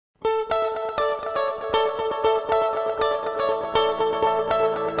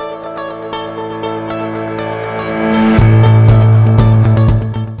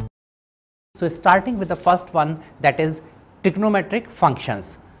So starting with the first one, that is trigonometric functions.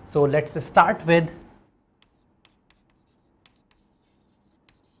 So let's start with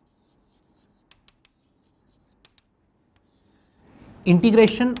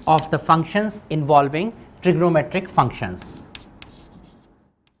integration of the functions involving trigonometric functions.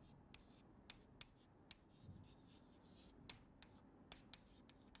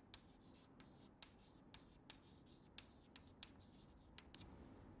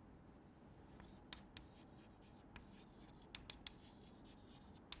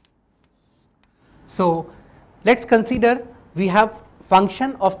 So let's consider we have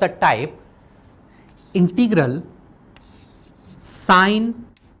function of the type integral sin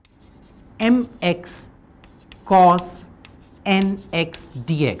mx cos nx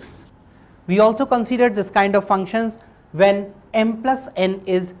dx. We also considered this kind of functions when m plus n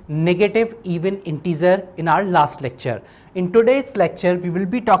is negative even integer in our last lecture. In today's lecture we will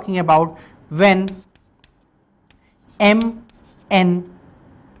be talking about when m, n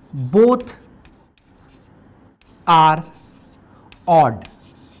both are odd.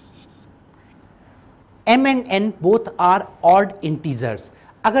 m and n both are odd integers.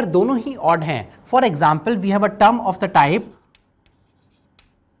 अगर दोनों ही odd हैं, for example we have a term of the type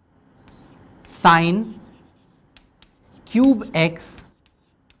sin cube x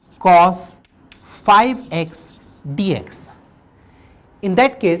cos 5x dx. In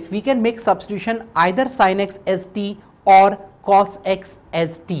that case we can make substitution either sin x as t or cos x as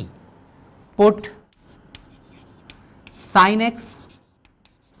t. Put sin x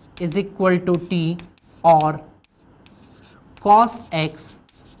is equal to t or cos x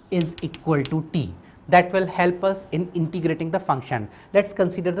is equal to t. That will help us in integrating the function. Let's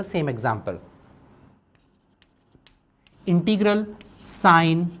consider the same example. Integral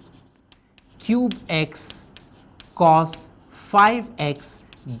sin cube x cos 5x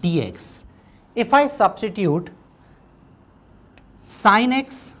dx. If I substitute sin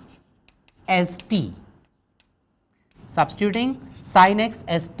x as t, substituting sin x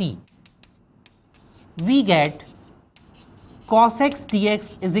as t, we get cos x dx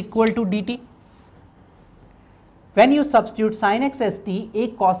is equal to dt. When you substitute sin x as t,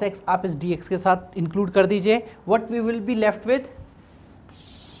 एक cos x आप इस dx के साथ include कर दीजिए. What we will be left with?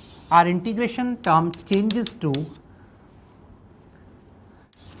 Our integration term changes to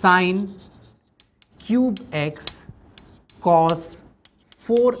sin cube x cos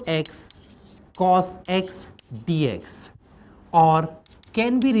 4x cos x dx, or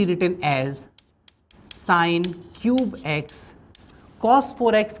can be rewritten as sin cube x cos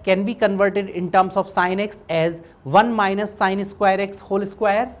 4x can be converted in terms of sin x as 1 minus sin square x whole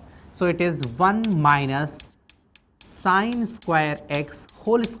square. So it is 1 minus sin square x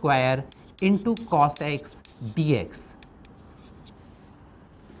whole square into cos x dx.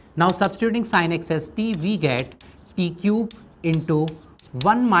 Now substituting sin x as t, we get t cube into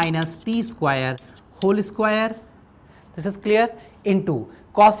 1 minus t square whole square. This is clear. Into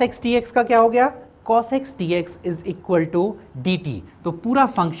cos x dx का क्या हो गया? Cos x dx is equal to dt. तो पूरा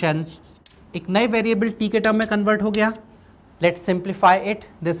function एक नए variable t के term में कन्वर्ट हो गया. Let's simplify it.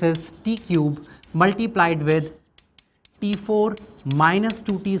 This is t cube multiplied with t4 minus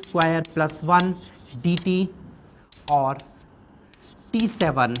 2t square plus 1 dt, or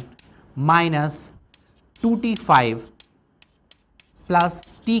t7 minus 2t5 plus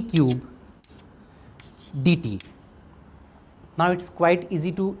t cube dt. Now it's quite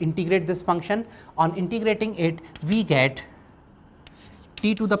easy to integrate this function. On integrating it, we get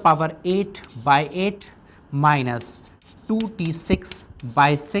t to the power 8 by 8 minus 2t6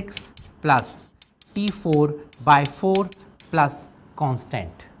 by 6 plus t4 by 4 plus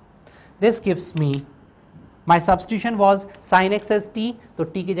constant. This gives me, my substitution was sin x as t, तो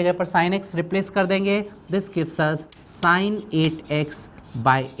t की जगह पर sin x replace कर देंगे. This gives us sin 8x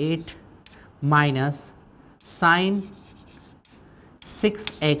by 8 minus sin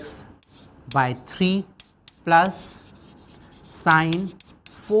 6x by 3 plus sin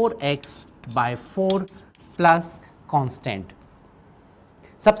 4x by 4 plus constant.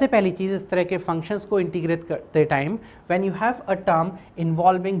 सबसे पहली चीज इस तरह के फंक्शंस को इंटीग्रेट करते time when you have a term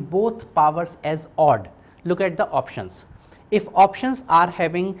involving both powers as odd, look at the options. If options are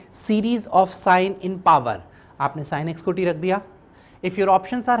having series of sign in power, आपने sin x को t रख दिया. If your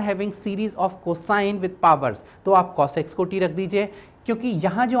options are having series of cosine with powers, तो आप cos x को t रख दीजिए, क्योंकि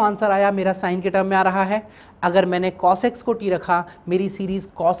यहाँ जो आंसर आया मेरा साइन के टर्म में आ रहा है. अगर मैंने cos x को t रखा, मेरी सीरीज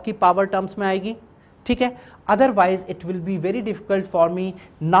cos की पावर टर्म्स में आएगी. ठीक है. Otherwise it will be very difficult for me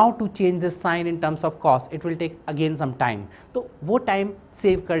now to change this sign in terms of cos. It will take again some time. तो वो टाइम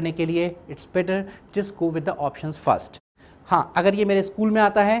सेव करने के लिए it's better just go with the options first. हाँ, अगर ये मेरे school में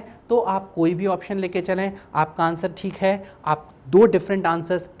आता है तो आप कोई भी ऑप्शन लेके चलें, आपका आंसर ठीक है। आप दो डिफरेंट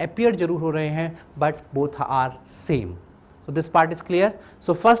आंसर्स अपीयर जरूर हो रहे हैं, but both are same. So this part is clear.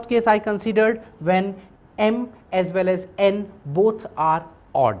 So first case I considered when m as well as n both are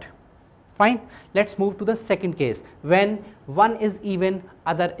odd. Fine. Let's move to the second case when one is even,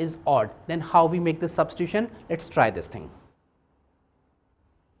 other is odd. Then how we make this substitution? Let's try this thing.